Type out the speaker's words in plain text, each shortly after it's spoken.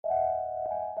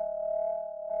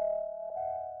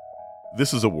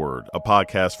This is A Word, a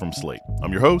podcast from Slate.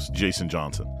 I'm your host, Jason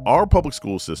Johnson. Our public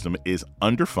school system is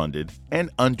underfunded and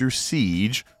under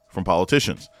siege from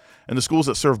politicians, and the schools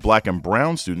that serve Black and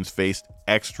brown students faced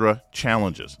extra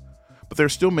challenges. But there are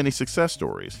still many success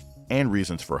stories and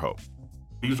reasons for hope.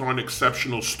 These aren't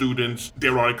exceptional students.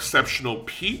 There are exceptional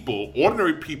people,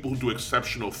 ordinary people who do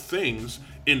exceptional things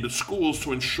in the schools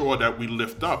to ensure that we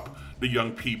lift up the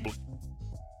young people.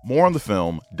 More on the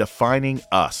film, Defining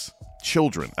Us,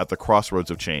 Children at the Crossroads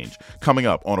of Change, coming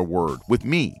up on A Word with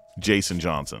me, Jason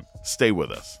Johnson. Stay with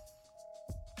us.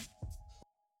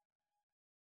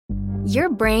 Your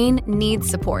brain needs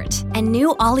support, and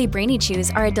new Ollie Brainy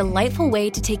Chews are a delightful way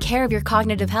to take care of your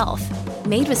cognitive health.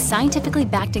 Made with scientifically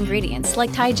backed ingredients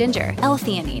like Thai ginger,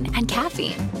 L-theanine, and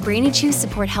caffeine, Brainy Chews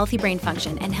support healthy brain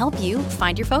function and help you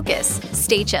find your focus,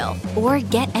 stay chill, or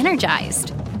get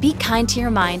energized. Be kind to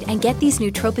your mind and get these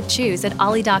nootropic chews at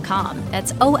ollie.com.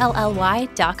 That's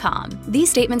OLLY.com. These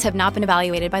statements have not been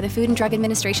evaluated by the Food and Drug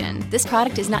Administration. This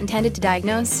product is not intended to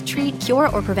diagnose, treat, cure,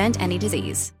 or prevent any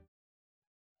disease.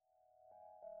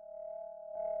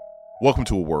 Welcome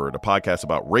to A Word, a podcast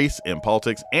about race and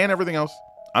politics and everything else.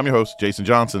 I'm your host, Jason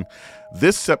Johnson.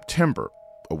 This September,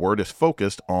 A Word is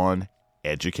focused on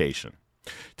education.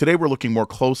 Today, we're looking more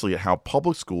closely at how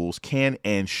public schools can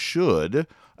and should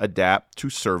adapt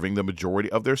to serving the majority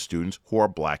of their students who are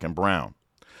Black and brown.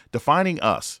 Defining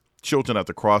Us, Children at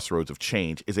the Crossroads of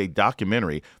Change, is a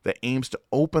documentary that aims to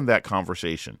open that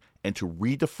conversation and to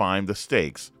redefine the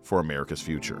stakes for America's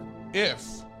future. If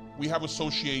we have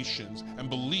associations and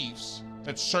beliefs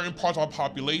that certain parts of our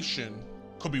population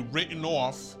could be written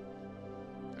off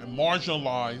and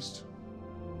marginalized,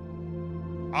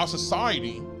 our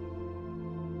society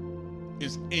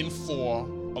is in for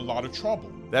a lot of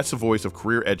trouble. That's the voice of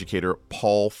career educator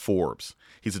Paul Forbes.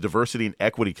 He's a diversity and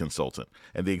equity consultant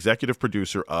and the executive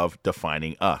producer of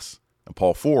Defining Us. And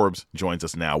Paul Forbes joins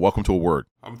us now. Welcome to A Word.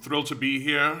 I'm thrilled to be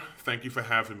here. Thank you for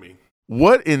having me.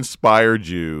 What inspired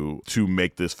you to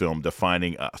make this film,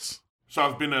 Defining Us? So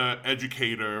I've been an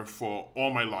educator for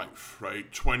all my life,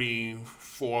 right?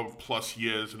 24 plus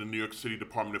years in the New York City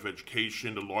Department of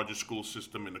Education, the largest school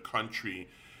system in the country,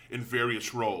 in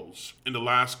various roles. In the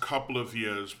last couple of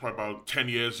years, probably about 10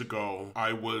 years ago,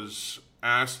 I was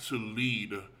asked to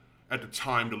lead, at the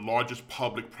time, the largest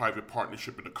public-private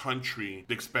partnership in the country,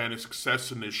 the Expanded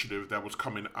Success Initiative that was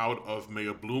coming out of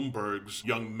Mayor Bloomberg's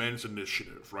Young Men's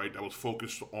Initiative, right? That was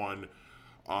focused on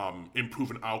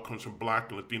improving outcomes for Black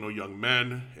and Latino young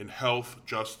men in health,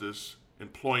 justice,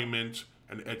 employment,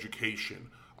 and education.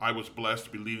 I was blessed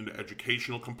to be leading the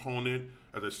educational component,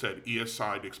 as I said,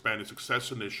 ESI, the Expanded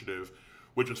Success Initiative,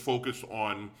 which is focused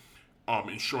on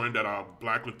ensuring that our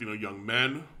Black Latino young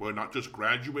men were not just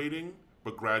graduating,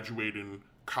 but graduating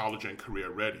college and career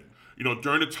ready. You know,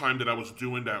 during the time that I was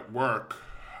doing that work,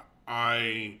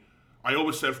 I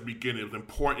always said from the beginning, it was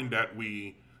important that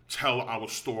we tell our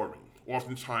story.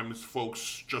 Oftentimes,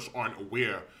 folks just aren't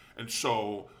aware. And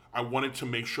so I wanted to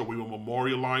make sure we were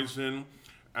memorializing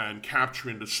and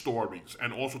capturing the stories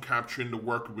and also capturing the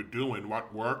work we were doing,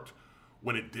 what worked,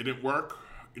 when it didn't work,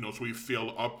 you know, so we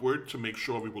feel upward to make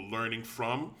sure we were learning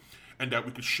from and that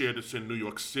we could share this in New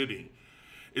York City.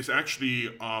 It's actually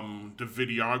the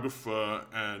videographer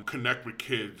and Connect with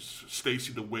Kids,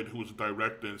 Stacey DeWitt, who was the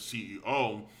director and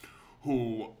CEO,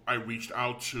 who I reached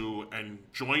out to and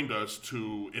joined us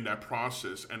in that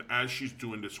process. And as she's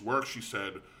doing this work, she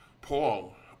said,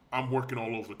 Paul, I'm working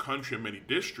all over the country in many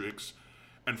districts,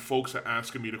 and folks are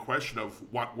asking me the question of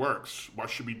what works, what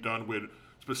should be done with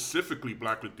specifically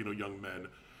Black Latino young men.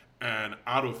 And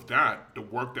out of that, the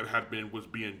work that was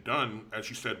being done,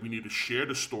 as you said, we need to share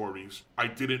the stories. I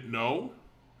didn't know,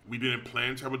 we didn't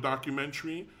plan to have a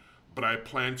documentary, but I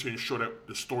planned to ensure that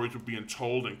the stories were being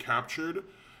told and captured.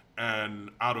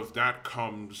 And out of that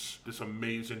comes this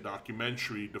amazing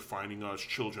documentary, Defining Us,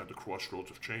 Children at the Crossroads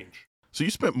of Change. So you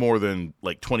spent more than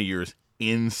 20 years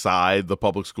inside the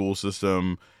public school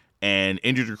system and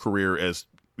ended your career as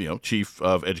Chief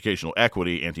of Educational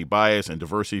Equity, Anti-Bias, and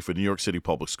Diversity for New York City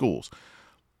Public Schools.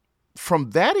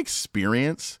 From that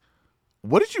experience,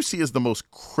 what did you see as the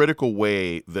most critical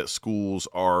way that schools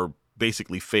are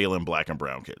basically failing Black and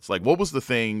brown kids? Like, what was the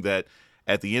thing that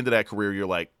at the end of that career, you're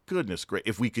like, goodness great,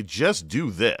 if we could just do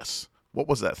this? What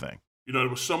was that thing? You know, there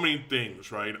were so many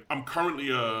things, right? I'm currently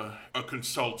a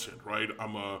consultant, right?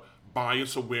 I'm a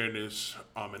bias awareness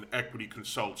and equity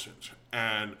consultant.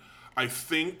 And I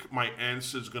think my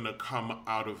answer is going to come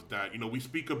out of that. You know, we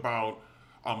speak about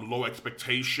low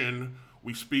expectation.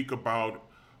 We speak about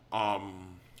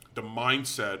the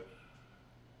mindset,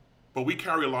 but we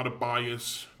carry a lot of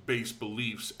bias-based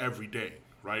beliefs every day,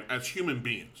 right? As human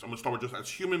beings, I'm gonna start with just as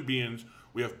human beings,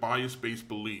 we have bias-based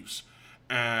beliefs.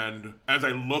 And as I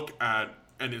look at,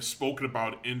 and it's spoken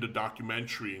about in the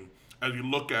documentary, as you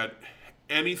look at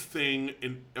anything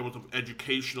that was of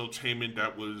educational attainment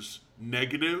that was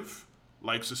negative,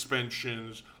 like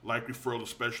suspensions, like referral to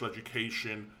special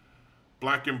education,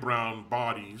 Black and brown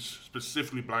bodies,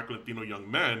 specifically Black and Latino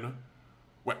young men,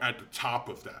 were at the top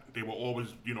of that. They were always,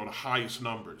 the highest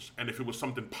numbers. And if it was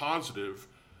something positive,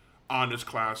 honors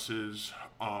classes,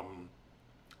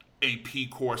 AP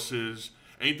courses,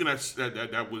 anything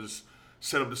that was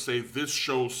set up to say this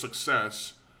shows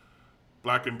success,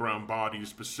 Black and brown bodies,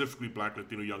 specifically Black and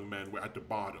Latino young men, were at the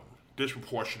bottom,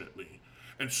 disproportionately.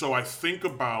 And so I think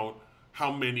about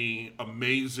how many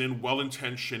amazing,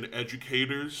 well-intentioned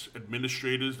educators,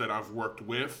 administrators that I've worked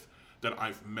with, that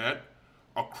I've met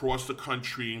across the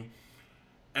country,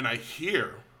 and I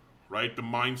hear, right, the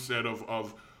mindset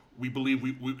of we believe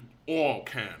we all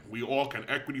can. We all can.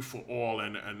 Equity for all,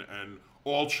 and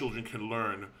all children can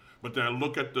learn. But then I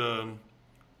look at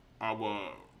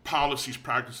our policies,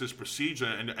 practices, procedure,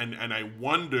 and I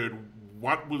wondered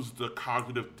what was the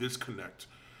cognitive disconnect.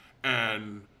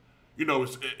 And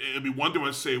it'd be one thing when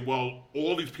I say, well,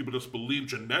 all these people just believe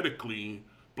genetically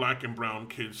Black and brown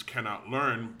kids cannot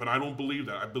learn, but I don't believe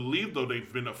that. I believe, though,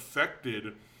 they've been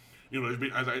affected.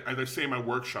 As I say in my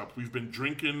workshops, we've been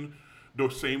drinking the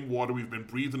same water, we've been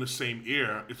breathing the same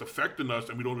air. It's affecting us,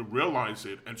 and we don't even realize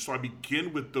it. And so I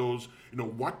begin with those,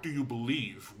 what do you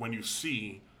believe when you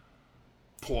see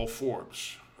Paul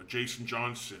Forbes, or Jason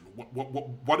Johnson?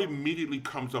 What immediately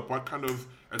comes up? What kind of,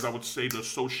 as I would say, the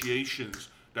associations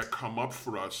that come up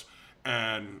for us?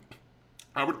 And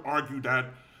I would argue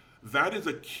that is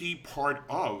a key part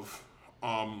of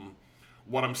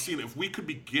what I'm seeing. If we could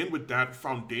begin with that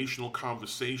foundational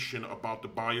conversation about the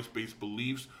bias-based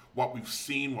beliefs, what we've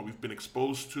seen, what we've been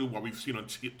exposed to, what we've seen on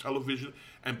television,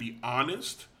 and be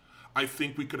honest, I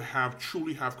think we could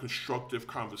truly have constructive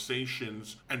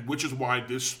conversations, and which is why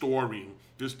this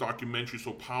documentary is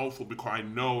so powerful, because I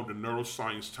know the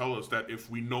neuroscience tell us that if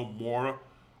we know more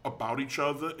about each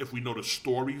other, if we know the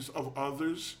stories of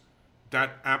others,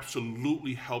 that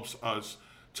absolutely helps us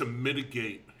to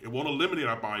mitigate. It won't eliminate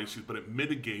our biases, but it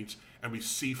mitigates, and we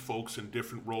see folks in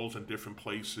different roles and different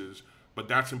places. But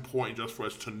that's important just for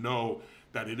us to know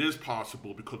that it is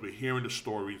possible, because we're hearing the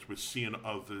stories, we're seeing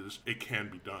others, it can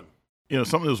be done.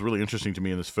 Something that was really interesting to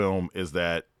me in this film is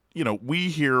that, we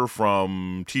hear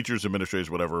from teachers, administrators,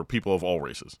 whatever, people of all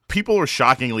races. People are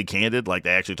shockingly candid, like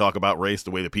they actually talk about race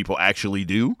the way that people actually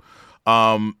do.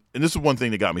 And this is one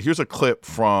thing that got me. Here's a clip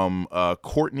from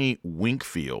Courtney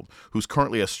Winkfield, who's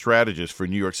currently a strategist for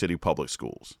New York City Public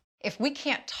Schools. If we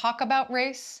can't talk about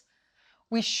race,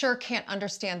 we sure can't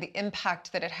understand the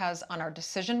impact that it has on our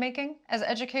decision-making as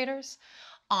educators,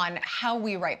 on how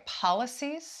we write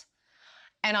policies,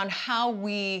 and on how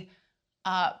we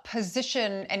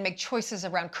position and make choices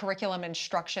around curriculum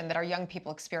instruction that our young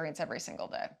people experience every single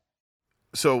day.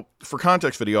 So for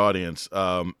context for the audience,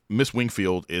 Miss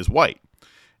Winkfield is white.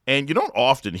 And you don't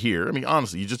often hear,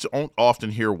 honestly, you just don't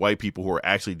often hear white people who are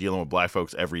actually dealing with Black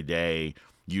folks every day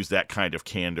use that kind of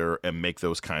candor and make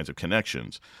those kinds of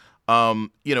connections. How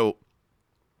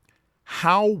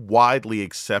widely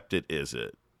accepted is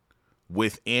it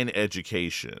within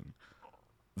education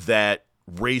that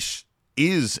race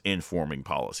is informing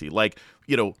policy?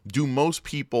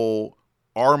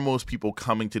 Are most people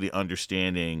coming to the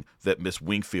understanding that Miss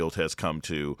Winkfield has come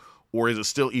to, or is it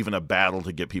still even a battle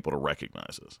to get people to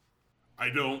recognize this? I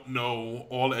don't know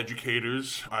all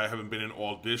educators. I haven't been in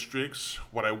all districts.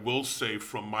 What I will say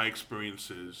from my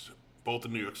experiences, both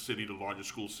in New York City, the largest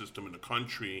school system in the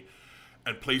country,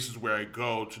 and places where I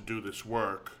go to do this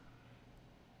work,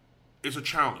 is a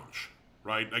challenge,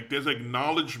 right? There's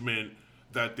acknowledgement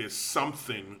that there's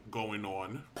something going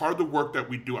on. Part of the work that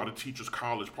we do out of Teachers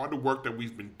College, part of the work that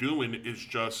we've been doing is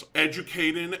just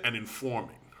educating and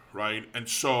informing, right? And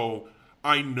so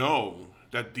I know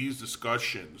that these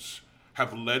discussions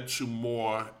have led to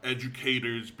more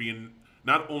educators being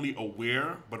not only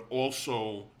aware, but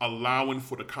also allowing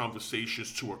for the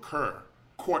conversations to occur.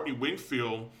 Courtney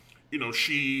Winkfield,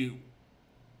 she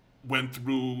went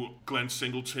through Glenn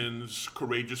Singleton's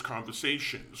Courageous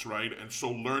Conversations, right? And so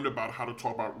learned about how to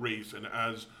talk about race. And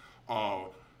as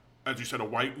you said, a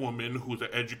white woman who's an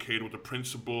educator with a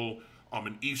principal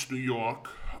in East New York,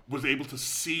 was able to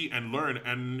see and learn.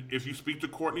 And if you speak to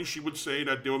Courtney, she would say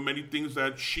that there were many things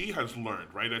that she has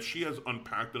learned, right? That she has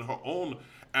unpacked in her own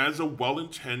as a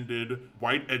well-intended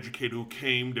white educator who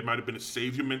came. There might have been a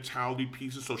savior mentality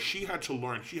pieces. So she had to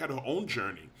learn. She had her own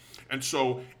journey. And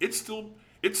so it's still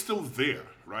there,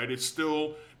 right? There's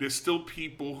still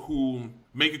people who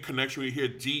make a connection. We hear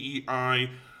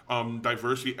DEI,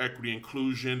 diversity, equity,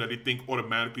 inclusion, that they think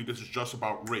automatically this is just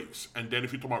about race. And then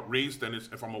if you talk about race, then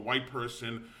if I'm a white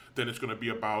person, then it's going to be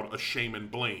about a shame and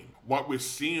blame. What we're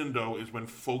seeing, though, is when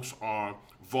folks are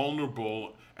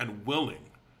vulnerable and willing,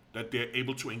 that they're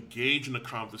able to engage in the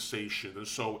conversation. And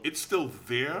so it's still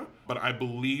there, but I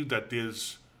believe that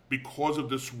because of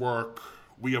this work,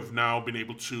 we have now been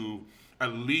able to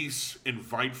at least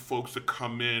invite folks to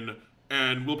come in.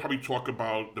 And we'll probably talk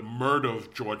about the murder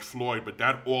of George Floyd, but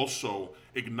that also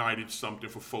ignited something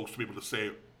for folks to be able to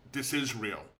say, this is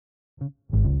real.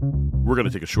 We're going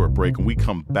to take a short break. When we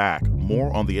come back,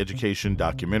 more on the education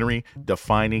documentary,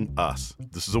 Defining Us.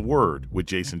 This is A Word with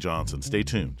Jason Johnson. Stay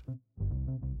tuned.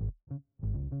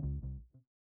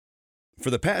 For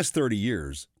the past 30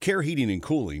 years, Care Heating and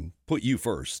Cooling put you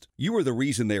first. You are the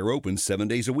reason they are open 7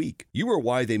 days a week. You are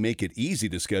why they make it easy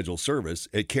to schedule service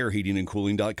at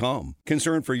careheatingandcooling.com.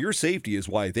 Concern for your safety is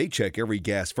why they check every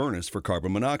gas furnace for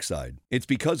carbon monoxide. It's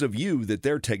because of you that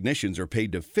their technicians are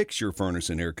paid to fix your furnace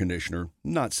and air conditioner,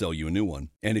 not sell you a new one.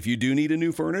 And if you do need a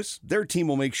new furnace, their team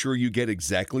will make sure you get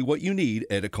exactly what you need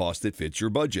at a cost that fits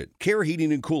your budget. Care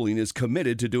Heating and Cooling is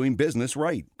committed to doing business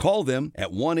right. Call them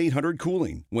at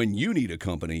 1-800-COOLING when you need a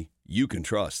company you can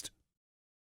trust.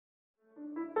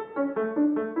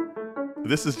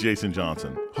 This is Jason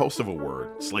Johnson, host of A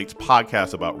Word, Slate's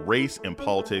podcast about race and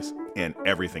politics and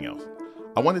everything else.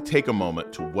 I want to take a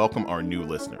moment to welcome our new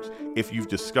listeners. If you've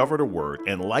discovered A Word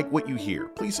and like what you hear,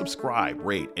 please subscribe,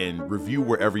 rate, and review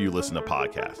wherever you listen to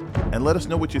podcasts. And let us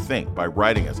know what you think by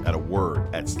writing us at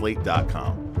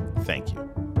aword@slate.com. Thank you.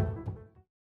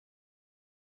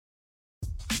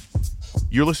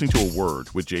 You're listening to A Word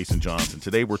with Jason Johnson.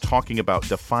 Today we're talking about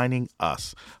Defining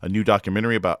Us, a new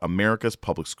documentary about America's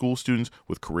public school students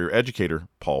with career educator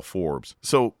Paul Forbes.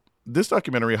 So this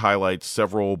documentary highlights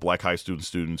several black high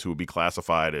students who would be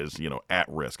classified as, at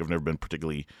risk. I've never been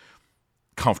particularly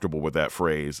comfortable with that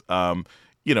phrase.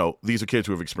 These are kids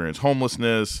who have experienced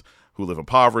homelessness, who live in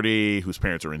poverty, whose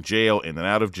parents are in jail, in and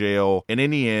out of jail. And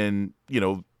in the end,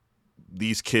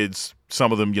 these kids,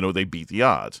 some of them, they beat the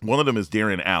odds. One of them is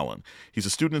Darian Allen. He's a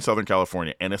student in Southern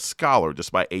California and a scholar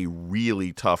despite a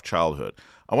really tough childhood.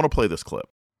 I want to play this clip.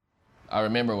 I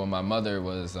remember when my mother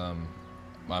was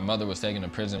taken to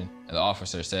prison, and the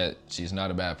officer said she's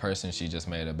not a bad person, she just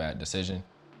made a bad decision.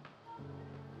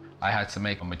 I had to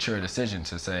make a mature decision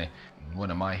to say,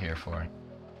 what am I here for?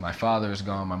 My father is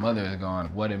gone, my mother is gone,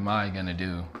 what am I gonna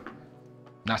do?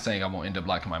 Not saying I won't end up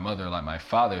like my mother, like my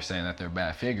father, saying that they're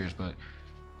bad figures, but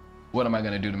what am I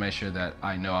going to do to make sure that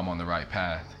I know I'm on the right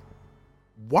path?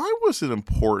 Why was it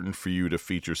important for you to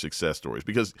feature success stories?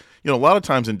 Because, a lot of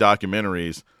times in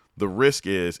documentaries, the risk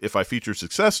is if I feature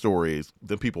success stories,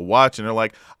 then people watch and they're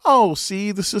like, oh,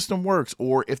 see, the system works.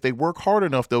 Or if they work hard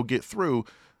enough, they'll get through.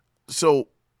 So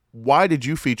why did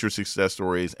you feature success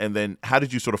stories? And then how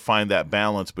did you sort of find that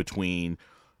balance between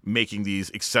making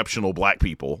these exceptional black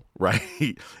people, right,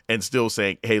 and still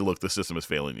saying, hey, look, the system is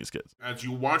failing these kids? As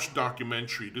you watch the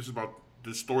documentary, this is about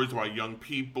the stories about young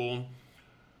people,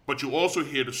 but you also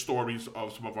hear the stories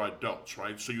of some of our adults,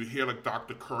 right? So you hear like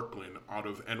Dr. Kirkland out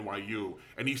of NYU,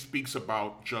 and he speaks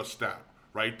about just that,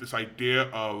 right? This idea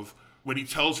of when he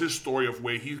tells his story of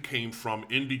where he came from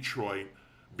in Detroit,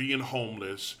 being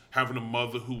homeless, having a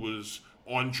mother who was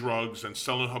on drugs and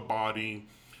selling her body.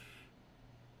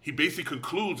 He basically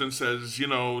concludes and says,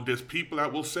 there's people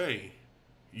that will say,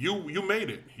 you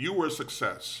made it. You were a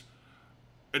success.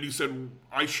 And he said,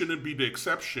 I shouldn't be the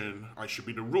exception. I should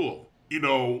be the rule.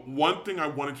 One thing I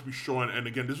wanted to be sure, and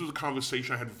again, this was a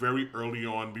conversation I had very early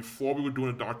on before we were doing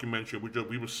a documentary.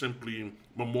 We were simply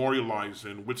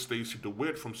memorializing with Stacey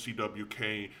DeWitt from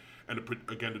CWK and,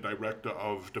 again, the director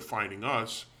of Defining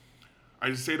Us.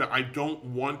 I say that I don't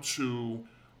want to...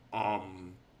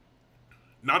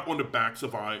 not on the backs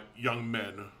of our young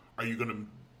men are you going to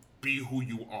be who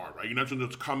you are, right? You're not going to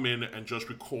just come in and just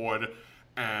record,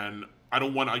 and I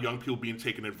don't want our young people being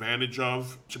taken advantage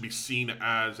of to be seen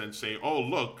as and say, oh,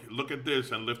 look at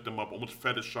this, and lift them up, almost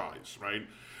fetishize, right?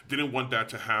 Didn't want that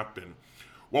to happen.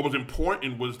 What was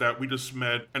important was that we just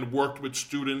met and worked with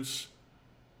students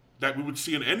that we would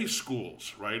see in any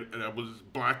schools, right? And that was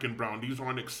black and brown. These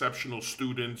aren't exceptional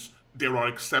students. There are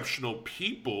exceptional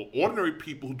people, ordinary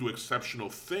people who do exceptional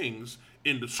things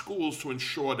in the schools to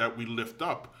ensure that we lift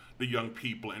up the young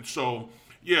people. And so,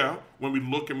 when we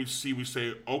look and we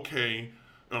say, okay,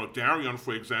 Darian,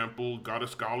 for example, got a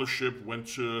scholarship, went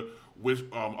to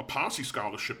a Posse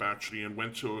scholarship actually, and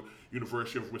went to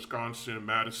University of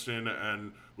Wisconsin-Madison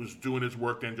and was doing his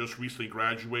work, then just recently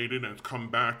graduated and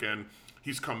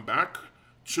he's come back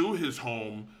to his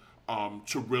home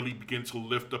to really begin to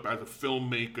lift up as a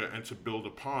filmmaker and to build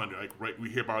upon. Like, right, we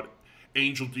hear about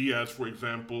Angel Diaz, for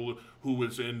example, who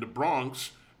was in the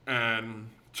Bronx, and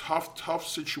tough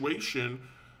situation.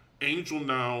 Angel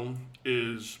now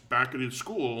is back at his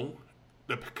school,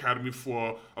 the Academy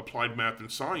for Applied Math and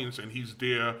Science, and he's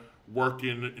there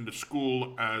working in the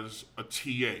school as a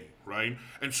TA, right?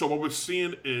 And so what we're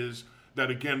seeing is that,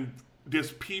 again,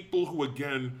 there's people who,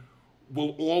 again,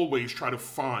 will always try to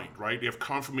find, right? They have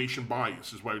confirmation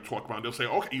bias, is what we talk about. They'll say,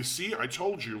 okay, you see, I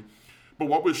told you. But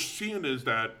what we're seeing is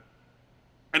that,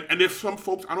 and there's some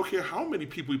folks, I don't care how many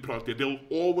people we put out there, there'll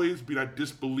always be that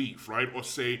disbelief, right? Or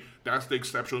say that's the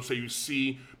exception, or say, you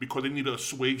see, because they need to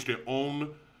assuage their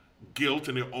own guilt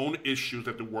and their own issues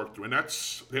that they work through. And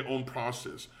that's their own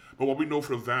process. But what we know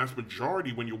for the vast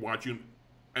majority when you're watching,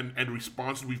 and the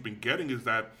responses we've been getting is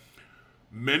that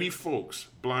many folks,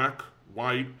 Black,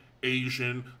 white,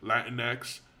 Asian,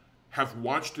 Latinx, have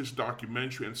watched this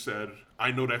documentary and said,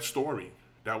 I know that story.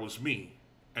 That was me.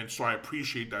 And so I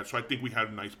appreciate that. So I think we had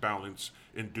a nice balance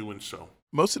in doing so.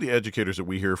 Most of the educators that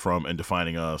we hear from in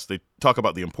Defining Us, they talk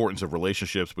about the importance of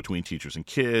relationships between teachers and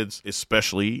kids,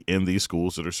 especially in these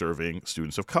schools that are serving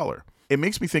students of color. It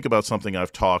makes me think about something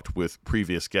I've talked with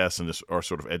previous guests in our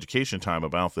sort of education time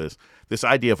about this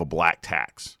idea of a black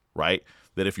tax, right?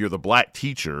 That if you're the Black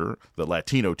teacher, the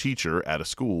Latino teacher at a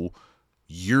school,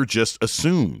 you're just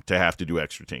assumed to have to do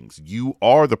extra things. You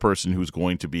are the person who's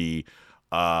going to be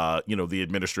the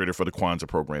administrator for the Kwanzaa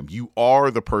program. You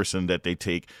are the person that they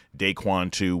take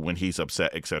Daquan to when he's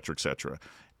upset, et cetera, et cetera.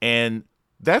 And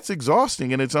that's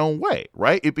exhausting in its own way,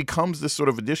 right? It becomes this sort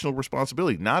of additional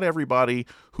responsibility. Not everybody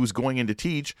who's going in to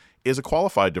teach is a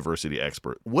qualified diversity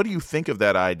expert. What do you think of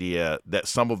that idea that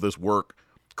some of this work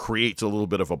creates a little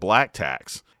bit of a black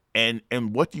tax? And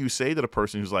what do you say to the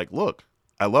person who's like, look,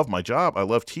 I love my job, I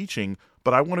love teaching,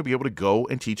 but I want to be able to go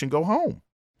and teach and go home?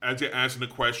 As you're asking the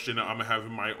question, I'm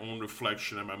having my own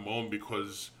reflection and my moment,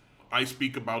 because I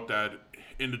speak about that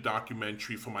in the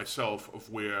documentary for myself, of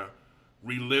where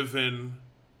reliving,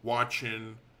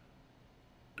 watching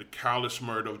the callous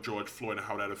murder of George Floyd and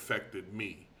how that affected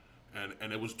me.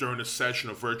 And it was during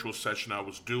a virtual session I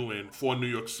was doing for New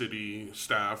York City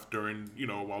staff during,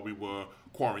 while we were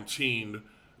quarantined,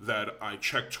 that I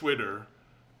checked Twitter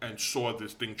and saw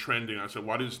this thing trending. I said,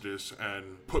 what is this?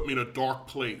 And put me in a dark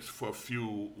place for a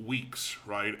few weeks,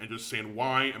 right? And just saying,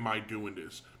 why am I doing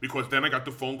this? Because then I got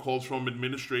the phone calls from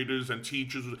administrators and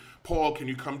teachers. Paul, can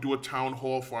you come do a town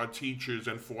hall for our teachers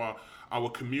and for our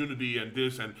community and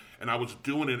this? And I was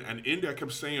doing it. And in there I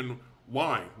kept saying,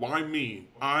 why? Why me?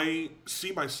 I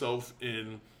see myself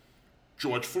in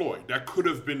George Floyd. That could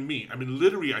have been me. I mean,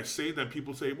 literally, I say that,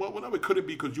 people say, well, no, it couldn't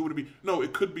be because you would be. No,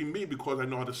 it could be me because I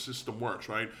know how the system works,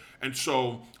 right? And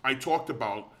so I talked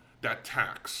about that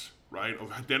tax, right?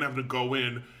 Of then having to go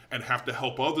in and have to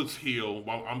help others heal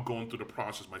while I'm going through the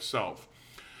process myself.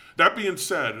 That being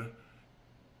said,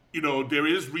 there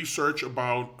is research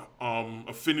about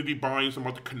affinity bias,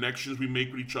 about the connections we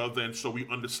make with each other, and so we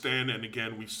understand. And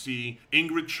again, we see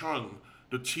Ingrid Chung,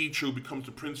 the teacher who becomes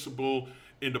the principal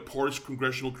in the poorest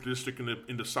congressional district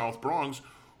in the South Bronx,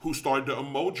 who started the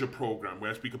Umoja program, where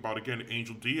I speak about, again,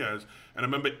 Angel Diaz. And I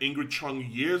remember Ingrid Chung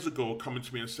years ago coming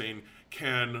to me and saying,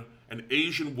 can an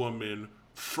Asian woman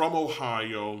from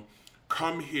Ohio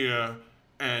come here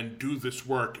and do this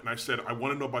work? And I said, I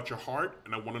want to know about your heart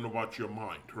and I want to know about your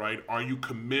mind, right? Are you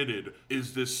committed?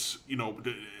 Is this,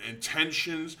 the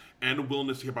intentions and the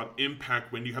willingness to hear about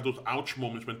impact when you have those ouch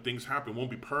moments when things happen? It won't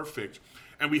be perfect.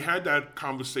 And we had that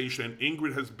conversation.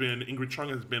 Ingrid Chung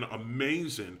has been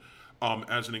amazing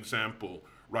as an example,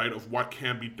 right, of what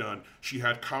can be done. She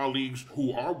had colleagues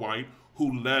who are white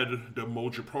who led the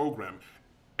Umoja program.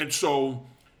 And so,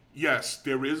 yes,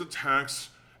 there is a tax.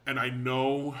 And I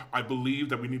believe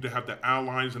that we need to have the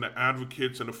allies and the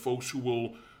advocates and the folks who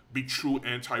will be true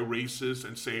anti-racists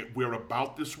and say, we're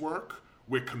about this work,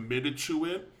 we're committed to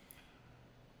it.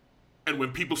 And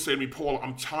when people say to me, Paul,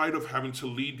 I'm tired of having to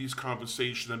lead these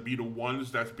conversations and be the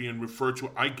ones that's being referred to,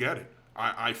 I get it.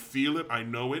 I feel it, I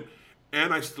know it.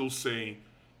 And I still say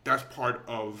that's part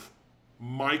of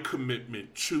my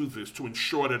commitment to this, to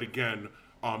ensure that, again,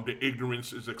 the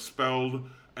ignorance is expelled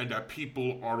and that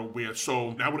people are aware.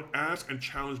 So I would ask and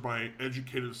challenge my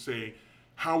educators to say,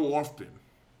 how often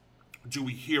do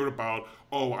we hear about,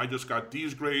 oh, I just got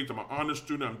these grades, I'm an honor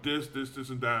student, I'm this,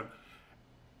 and that,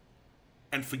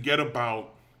 and forget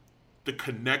about the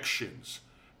connections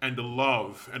and the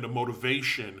love and the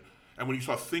motivation. And when you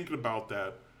start thinking about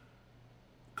that,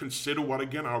 consider what,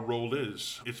 again, our role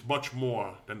is. It's much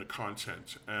more than the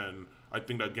content. And I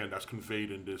think that, again, that's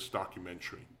conveyed in this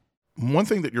documentary. One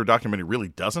thing that your documentary really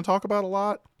doesn't talk about a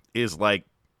lot is like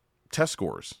test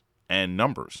scores and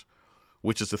numbers,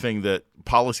 which is the thing that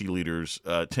policy leaders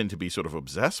tend to be sort of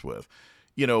obsessed with.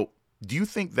 You know, do you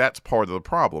think that's part of the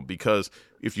problem? Because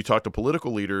if you talk to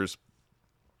political leaders,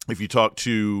 if you talk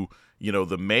to, you know,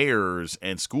 the mayors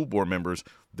and school board members,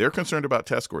 they're concerned about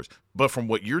test scores. But from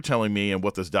what you're telling me and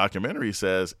what this documentary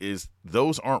says is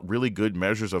those aren't really good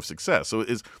measures of success. So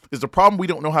is the problem we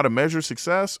don't know how to measure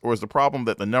success, or is the problem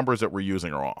that the numbers that we're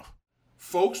using are off?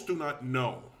 Folks do not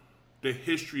know the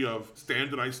history of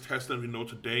standardized testing that we know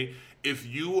today. If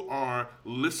you are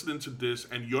listening to this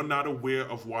and you're not aware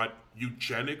of what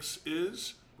eugenics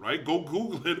is, right? Go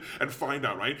Google it and find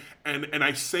out, right? And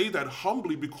I say that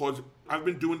humbly because I've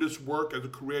been doing this work as a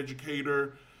career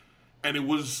educator, and it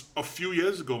was a few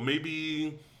years ago,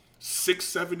 maybe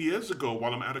 6-7 years ago,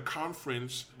 while I'm at a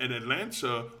conference in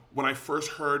Atlanta, when I first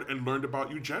heard and learned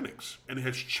about eugenics. And it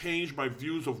has changed my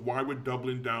views of why we're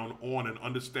doubling down on and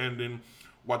understanding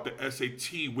what the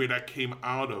SAT, where that came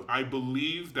out of. I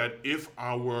believe that if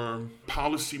our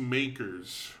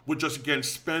policymakers would just, again,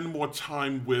 spend more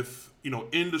time with,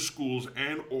 in the schools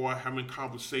and or having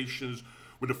conversations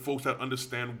with the folks that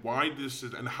understand why this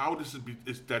is and how this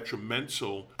is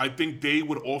detrimental, I think they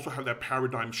would also have that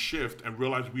paradigm shift and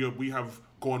realize we have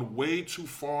gone way too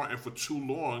far and for too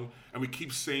long, and we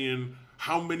keep saying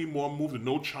how many more moves,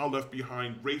 No Child Left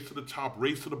Behind, Race to the Top,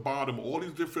 Race to the Bottom, all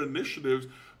these different initiatives,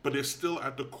 but they're still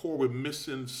at the core, we're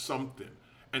missing something.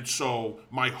 And so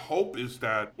my hope is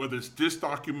that whether it's this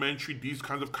documentary, these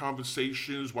kinds of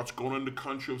conversations, what's going on in the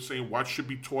country of saying what should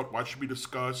be taught, what should be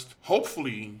discussed,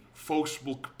 hopefully folks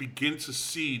will begin to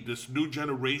see this new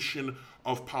generation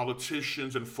of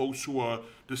politicians and folks who are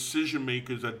decision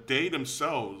makers, that they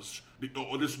themselves,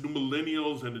 or this new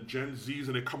millennials and the Gen Zs,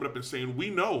 and they're coming up and saying, we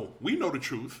know the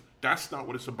truth. That's not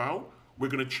what it's about. We're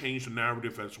going to change the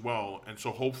narrative as well. And so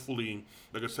hopefully,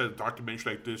 like I said, a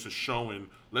documentary like this is showing,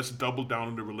 let's double down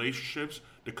on the relationships,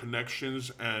 the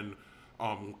connections, and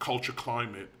culture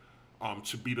climate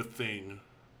to be the thing,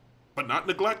 but not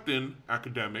neglecting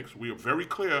academics. We are very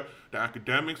clear that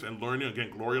academics and learning,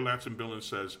 again, Gloria Ladson-Billings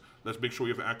says, let's make sure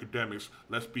we have academics,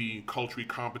 let's be culturally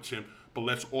competent, but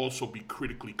let's also be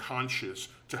critically conscious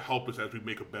to help us as we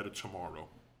make a better tomorrow.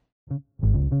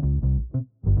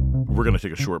 We're going to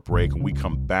take a short break. When we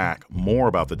come back, more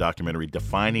about the documentary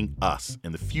Defining Us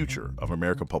and the Future of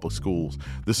American Public Schools.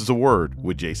 This is A Word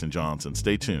with Jason Johnson.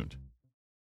 Stay tuned.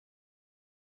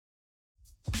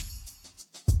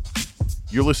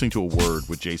 You're listening to A Word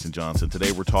with Jason Johnson.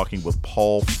 Today we're talking with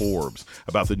Paul Forbes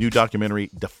about the new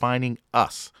documentary Defining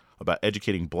Us, about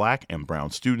educating Black and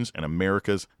brown students in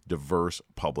America's diverse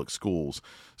public schools.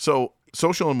 So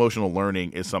social emotional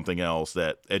learning is something else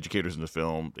that educators in the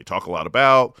film, they talk a lot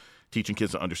about, teaching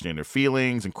kids to understand their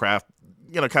feelings and craft,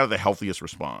 kind of the healthiest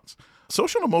response.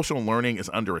 Social emotional learning is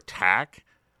under attack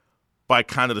by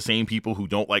kind of the same people who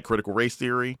don't like critical race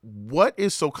theory. What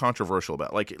is so controversial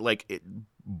about it?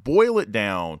 Boil it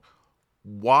down.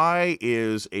 Why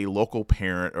is a local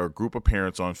parent or a group of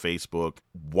parents on Facebook,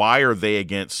 why are they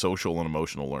against social and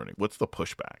emotional learning? What's the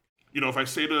pushback? If I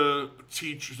say to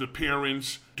teachers, to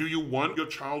parents, do you want your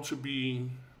child to be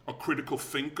a critical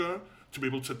thinker, to be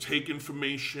able to take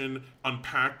information,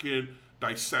 unpack it,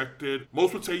 dissect it?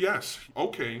 Most would say yes.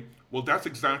 Okay, well, that's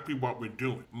exactly what we're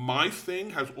doing. My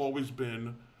thing has always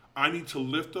been, I need to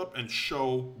lift up and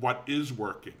show what is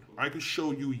working. I can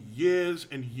show you years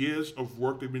and years of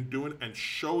work they've been doing and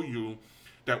show you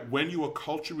that when you are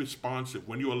culture responsive,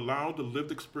 when you allow the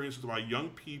lived experiences of our young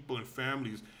people and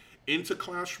families into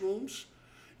classrooms,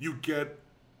 you get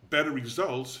better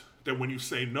results than when you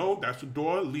say, no, that's the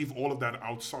door, leave all of that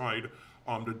outside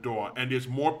the door. And there's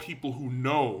more people who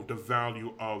know the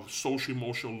value of social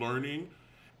emotional learning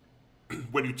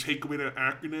when you take away that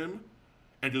acronym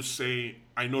and just say,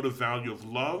 I know the value of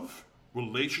love,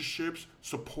 relationships,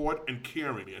 support, and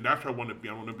caring. And that's where I want to be.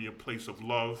 I want to be a place of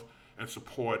love and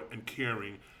support and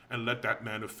caring, and let that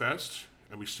manifest,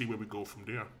 and we see where we go from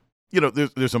there.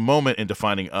 There's a moment in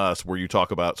Defining Us where you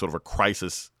talk about sort of a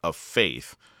crisis of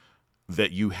faith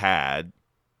that you had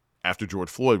after George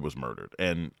Floyd was murdered.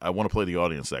 And I want to play the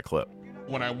audience that clip.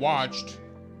 When I watched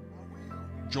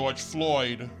George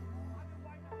Floyd,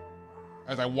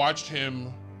 as I watched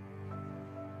him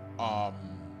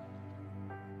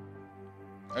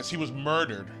as he was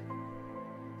murdered,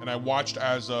 and I watched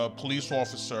as a police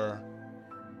officer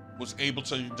was able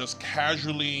to just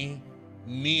casually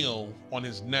kneel on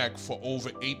his neck for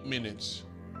over 8 minutes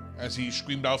as he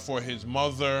screamed out for his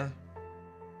mother,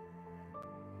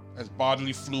 as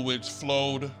bodily fluids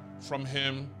flowed from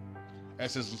him,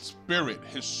 as his spirit,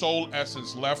 his soul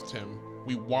essence left him.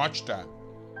 We watched that.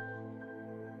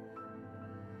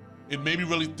 It made me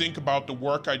really think about the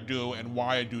work I do and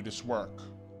why I do this work.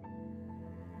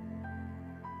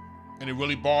 And it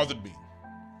really bothered me.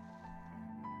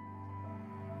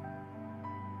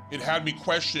 It had me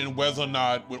question whether or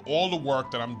not, with all the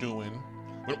work that I'm doing,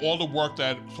 with all the work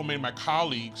that so many of my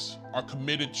colleagues are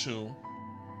committed to,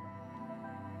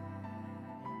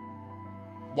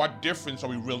 what difference are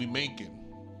we really making?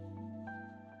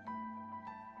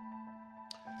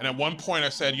 And at one point I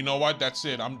said, you know what, that's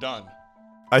it, I'm done.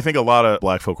 I think a lot of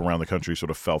black folk around the country sort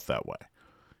of felt that way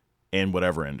in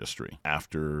whatever industry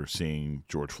after seeing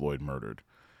George Floyd murdered.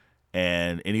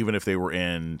 And even if they were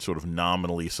in sort of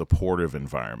nominally supportive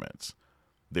environments,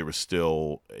 there was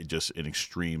still just an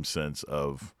extreme sense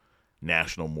of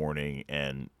national mourning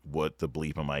and what the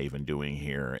bleep am I even doing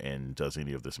here, and does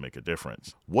any of this make a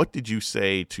difference? What did you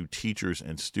say to teachers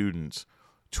and students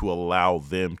to allow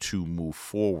them to move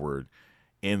forward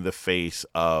in the face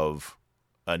of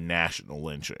a national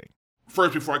lynching?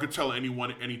 First, before I could tell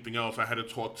anyone anything else, I had to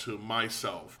talk to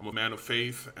myself. I'm a man of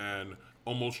faith, and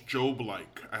almost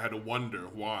Job-like, I had to wonder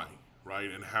why, right?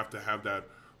 And have to have that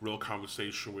real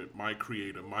conversation with my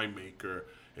creator, my maker,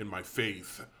 and my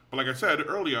faith. But like I said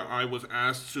earlier, I was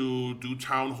asked to do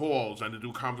town halls and to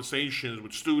do conversations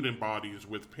with student bodies,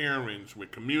 with parents,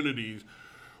 with communities,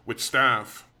 with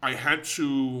staff. I had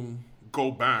to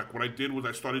go back. What I did was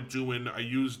I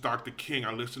used Dr. King.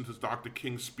 I listened to Dr.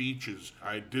 King's speeches.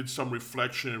 I did some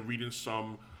reflection and reading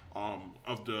some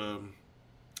of the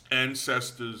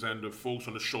ancestors and the folks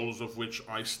on the shoulders of which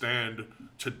I stand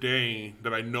today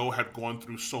that I know had gone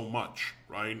through so much,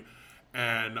 right?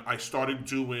 And I started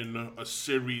doing a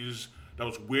series that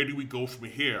was, where do we go from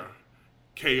here?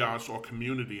 Chaos or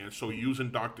community? And so using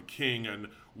Dr. King, and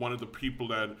one of the people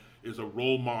that is a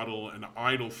role model and an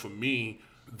idol for me,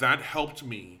 that helped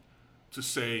me to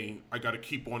say, I got to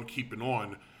keep on keeping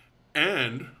on.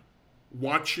 And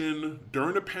watching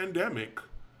during the pandemic,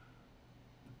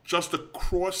 just a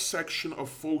cross section of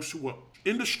folks who were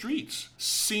in the streets,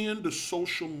 seeing the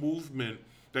social movement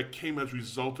that came as a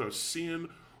result of seeing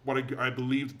what I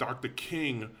believe Dr.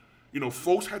 King,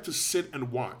 folks had to sit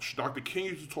and watch. Dr. King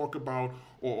used to talk about,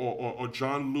 or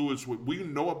John Lewis, we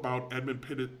know about Edmund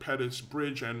Pettus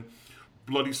Bridge and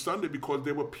Bloody Sunday because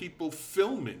there were people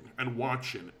filming and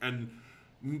watching, and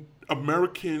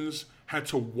Americans had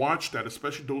to watch that,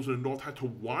 especially those in the North had to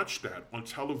watch that on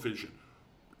television.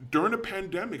 During the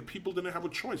pandemic, people didn't have a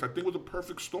choice. I think it was a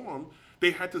perfect storm.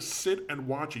 They had to sit and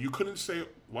watch it. You couldn't say,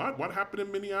 what happened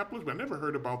in Minneapolis? I never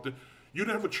heard about that. You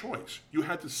didn't have a choice. You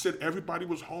had to sit. Everybody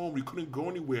was home. You couldn't go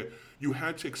anywhere. You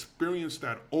had to experience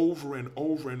that over and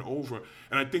over and over.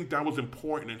 And I think that was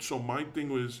important. And so my thing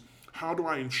was, how do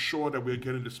I ensure that we're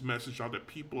getting this message out, that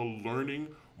people are learning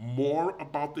more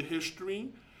about the history?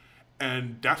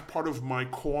 And that's part of my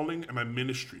calling and my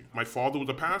ministry. My father was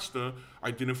a pastor.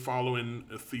 I didn't follow in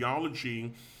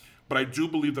theology, but I do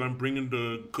believe that I'm bringing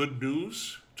the good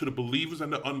news to the believers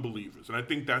and the unbelievers. And I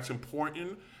think that's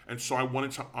important. And so I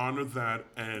wanted to honor that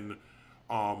and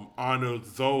honor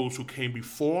those who came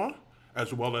before,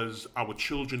 as well as our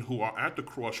children who are at the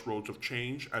crossroads of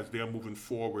change as they are moving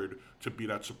forward to be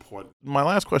that support. My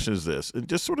last question is this,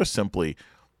 just sort of simply,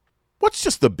 what's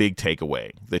just the big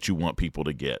takeaway that you want people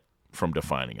to get from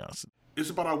Defining Us? It's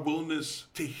about our willingness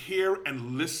to hear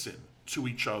and listen to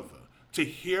each other, to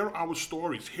hear our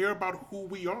stories, hear about who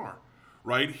we are,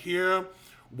 right? Hear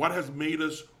what has made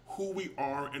us who we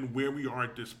are and where we are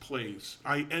at this place.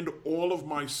 I end all of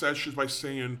my sessions by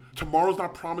saying, tomorrow's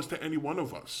not promised to any one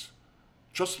of us.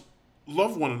 Just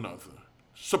love one another,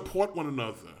 support one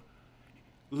another,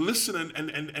 listen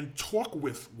and talk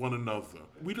with one another.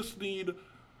 We just need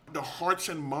the hearts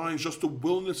and minds, just the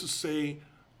willingness to say,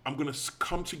 I'm going to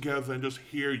come together and just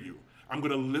hear you. I'm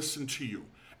going to listen to you.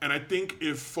 And I think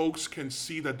if folks can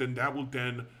see that, then that will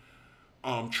then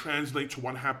translate to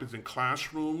what happens in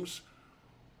classrooms,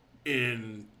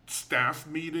 in staff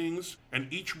meetings,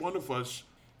 and each one of us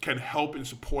can help in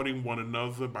supporting one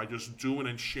another by just doing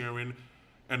and sharing.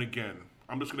 And again,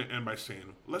 I'm just going to end by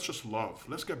saying, let's just love.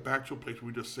 Let's get back to a place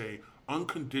where we just say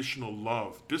unconditional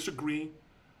love. Disagree,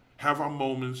 have our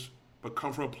moments, but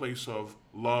come from a place of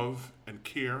love and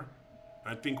care.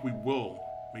 I think we will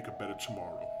make a better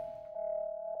tomorrow.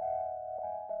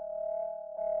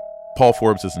 Paul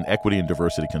Forbes is an equity and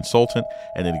diversity consultant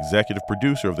and an executive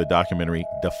producer of the documentary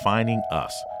Defining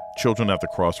Us, Children at the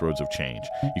Crossroads of Change.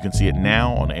 You can see it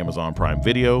now on Amazon Prime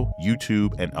Video,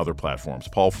 YouTube, and other platforms.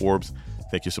 Paul Forbes,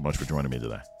 thank you so much for joining me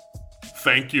today.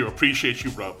 Thank you. Appreciate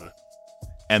you, brother.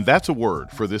 And that's a word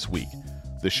for this week.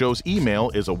 The show's email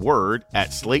is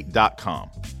aword@slate.com.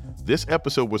 This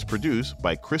episode was produced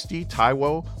by Christy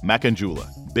Taiwo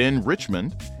Makanjula, Ben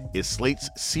Richmond, is Slate's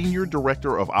Senior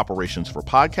Director of Operations for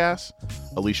Podcasts.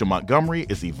 Alicia Montgomery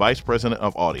is the Vice President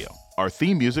of Audio. Our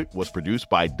theme music was produced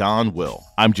by Don Will.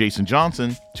 I'm Jason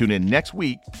Johnson. Tune in next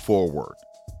week for A Word.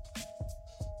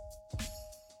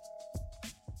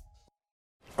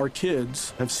 Our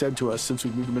kids have said to us since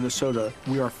we moved to Minnesota,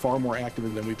 we are far more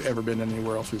active than we've ever been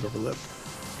anywhere else we've ever lived.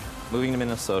 Moving to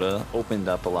Minnesota opened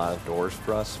up a lot of doors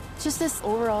for us. Just this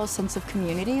overall sense of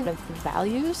community, the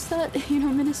values that,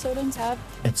 Minnesotans have.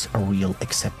 It's a real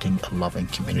accepting, loving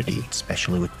community,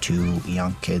 especially with 2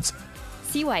 young kids.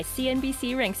 See why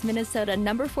CNBC ranks Minnesota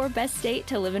number 4 best state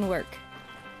to live and work.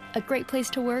 A great place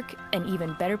to work, an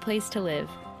even better place to live.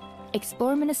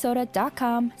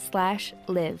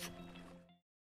 ExploreMinnesota.com/live.